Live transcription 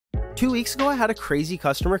2 weeks ago, I had a crazy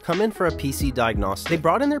customer come in for a PC diagnostic. They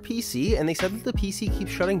brought in their PC and they said that the PC keeps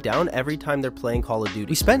shutting down every time they're playing Call of Duty.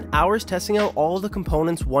 We spent hours testing out all of the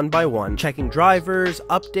components one by one, checking drivers,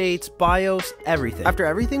 updates, BIOS, everything. After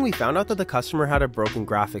everything, we found out that the customer had a broken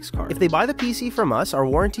graphics card. If they buy the PC from us, our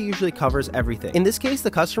warranty usually covers everything. In this case, the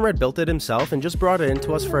customer had built it himself and just brought it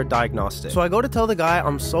into us for a diagnostic. So I go to tell the guy,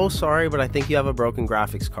 I'm so sorry, but I think you have a broken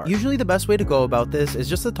graphics card. Usually the best way to go about this is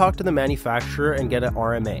just to talk to the manufacturer and get an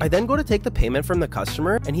RMA. I then go to take the payment from the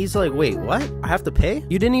customer and he's like, wait, what? I have to pay?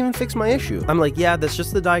 You didn't even fix my issue. I'm like, yeah, that's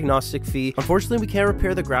just the diagnostic fee. Unfortunately, we can't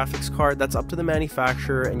repair the graphics card. That's up to the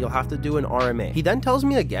manufacturer and you'll have to do an RMA. He then tells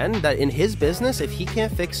me again that in his business, if he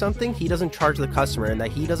can't fix something, he doesn't charge the customer and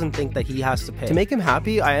that he doesn't think that he has to pay. To make him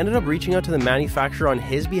happy, I ended up reaching out to the manufacturer on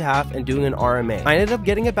his behalf and doing an RMA. I ended up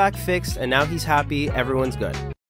getting it back fixed and now he's happy. Everyone's good.